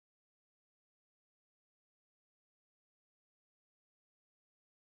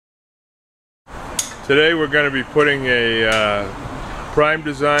Today we're going to be putting a Prime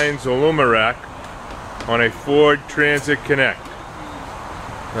Designs Alumarack on a Ford Transit Connect.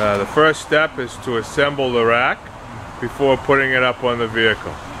 The first step is to assemble the rack before putting it up on the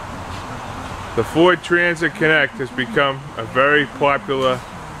vehicle. The Ford Transit Connect has become a very popular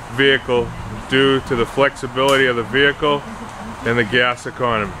vehicle due to the flexibility of the vehicle and the gas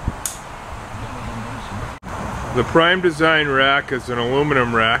economy. The Prime Design rack is an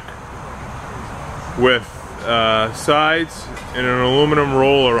aluminum rack with sides and an aluminum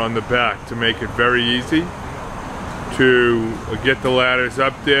roller on the back to make it very easy to get the ladders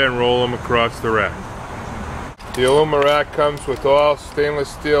up there and roll them across the rack. The Alumarack comes with all stainless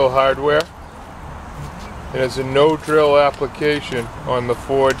steel hardware and is a no-drill application on the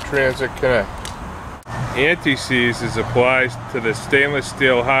Ford Transit Connect. Anti-seize is applied to the stainless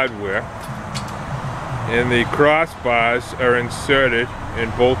steel hardware, and the crossbars are inserted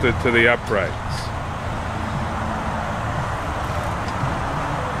and bolted to the uprights.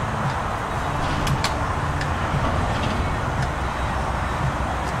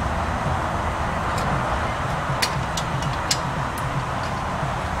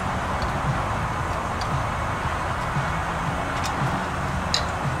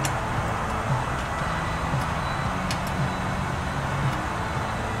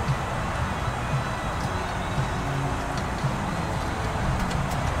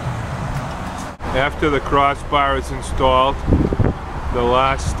 After the crossbar is installed, the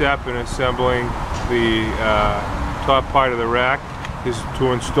last step in assembling the top part of the rack is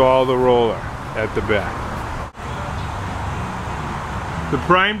to install the roller at the back. The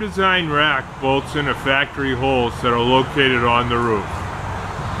Prime Design rack bolts into factory holes that are located on the roof.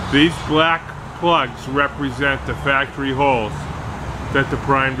 These black plugs represent the factory holes that the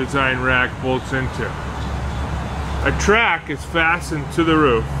Prime Design rack bolts into. A track is fastened to the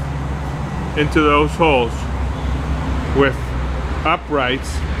roof into those holes with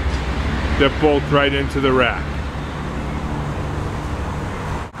uprights that bolt right into the rack.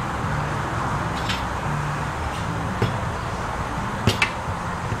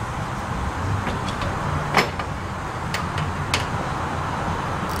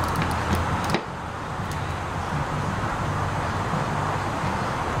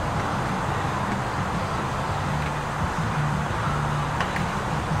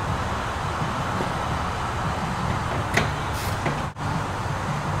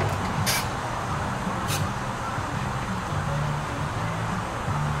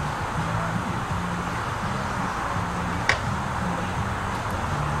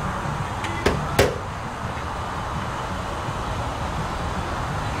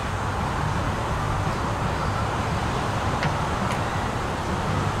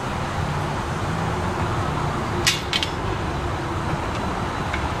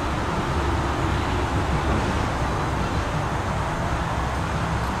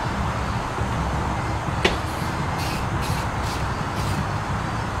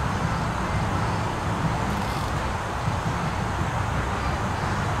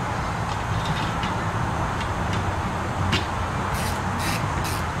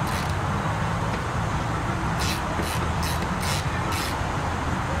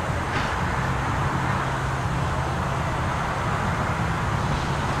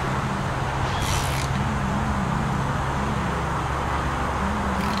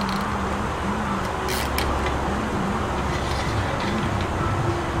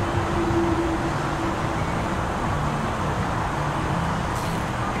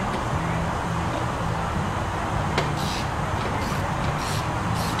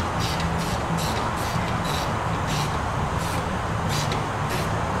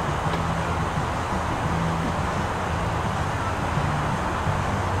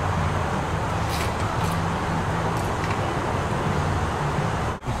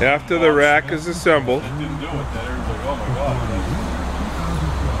 After the rack is assembled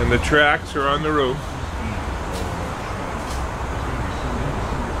and the tracks are on the roof,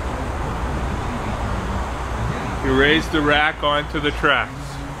 you raise the rack onto the tracks.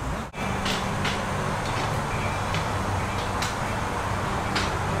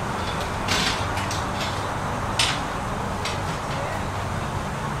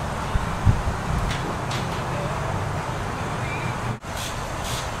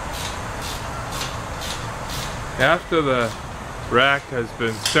 After the rack has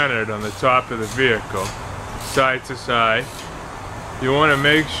been centered on the top of the vehicle, side to side, you want to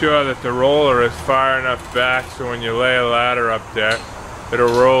make sure that the roller is far enough back so when you lay a ladder up there,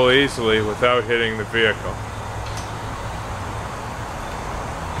 it'll roll easily without hitting the vehicle.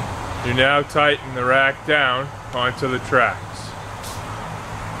 You now tighten the rack down onto the tracks.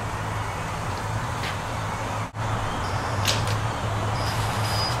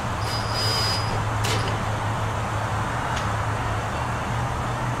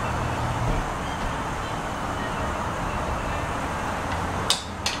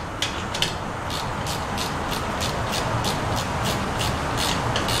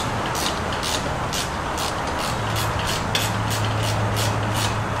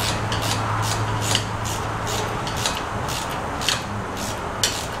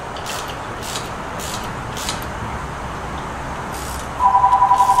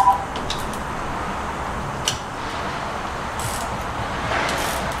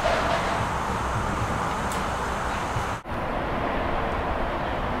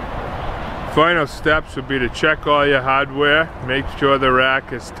 Final steps would be to check all your hardware, make sure the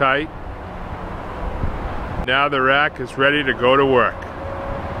rack is tight. Now the rack is ready to go to work.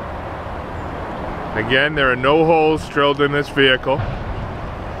 Again, there are no holes drilled in this vehicle.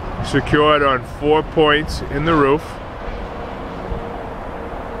 Secured on 4 points in the roof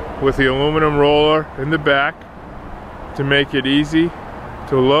with the aluminum roller in the back to make it easy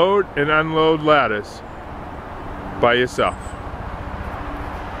to load and unload ladders by yourself.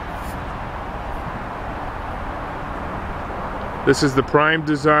 This is the Prime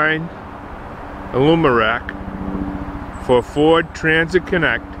Design Alumarack for Ford Transit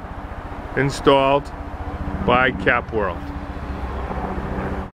Connect, installed by Capworld.